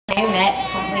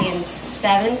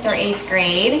7th or 8th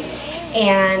grade,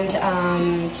 and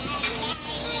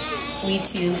we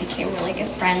two became really good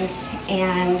friends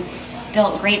and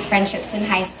built great friendships in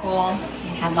high school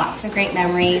and had lots of great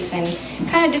memories, and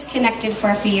kind of disconnected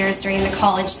for a few years during the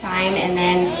college time, and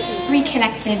then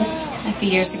reconnected a few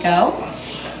years ago,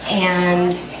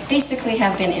 and basically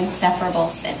have been inseparable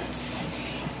since.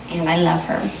 And I love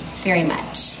her very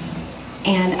much.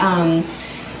 And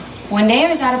one day I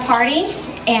was at a party,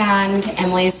 and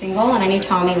Emilie is single, and I knew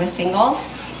Tommy was single,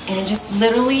 and it just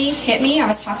literally hit me. I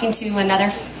was talking to another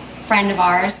friend of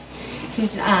ours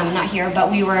who's not here, but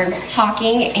we were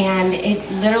talking, and it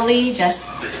literally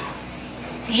just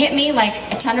hit me like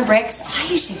a ton of bricks.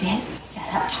 I should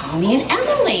set up Tommy and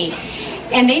Emilie.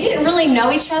 And they didn't really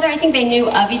know each other. I think they knew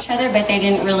of each other, but they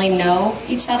didn't really know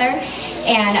each other.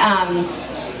 And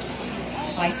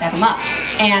so I set them up.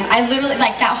 And I literally,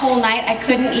 like that whole night, I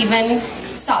couldn't even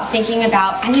stop thinking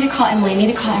about, I need to call Emilie, I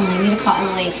need to call Emilie, I need to call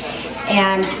Emilie.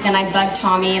 And then I bugged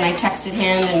Tommy and I texted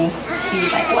him, and he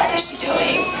was like, what is she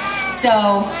doing?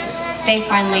 So they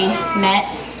finally met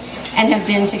and have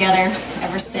been together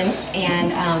ever since.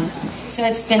 And so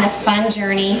it's been a fun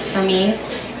journey for me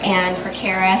and for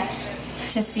Kara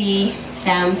to see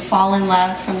them fall in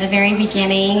love from the very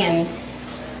beginning and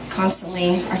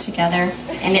constantly are together,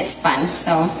 and it's fun.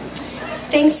 So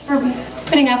thanks for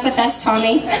putting up with us,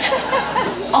 Tommy,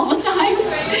 all the time.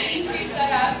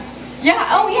 Yeah,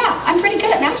 oh yeah, I'm pretty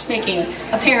good at matchmaking,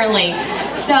 apparently.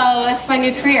 So that's my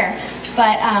new career.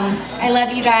 But I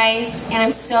love you guys, and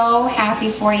I'm so happy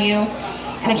for you,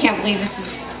 and I can't believe this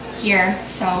is here.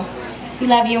 So we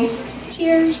love you.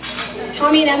 Cheers,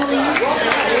 Tommy and Emilie.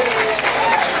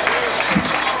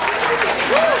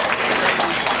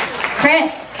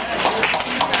 Chris,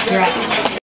 you're up.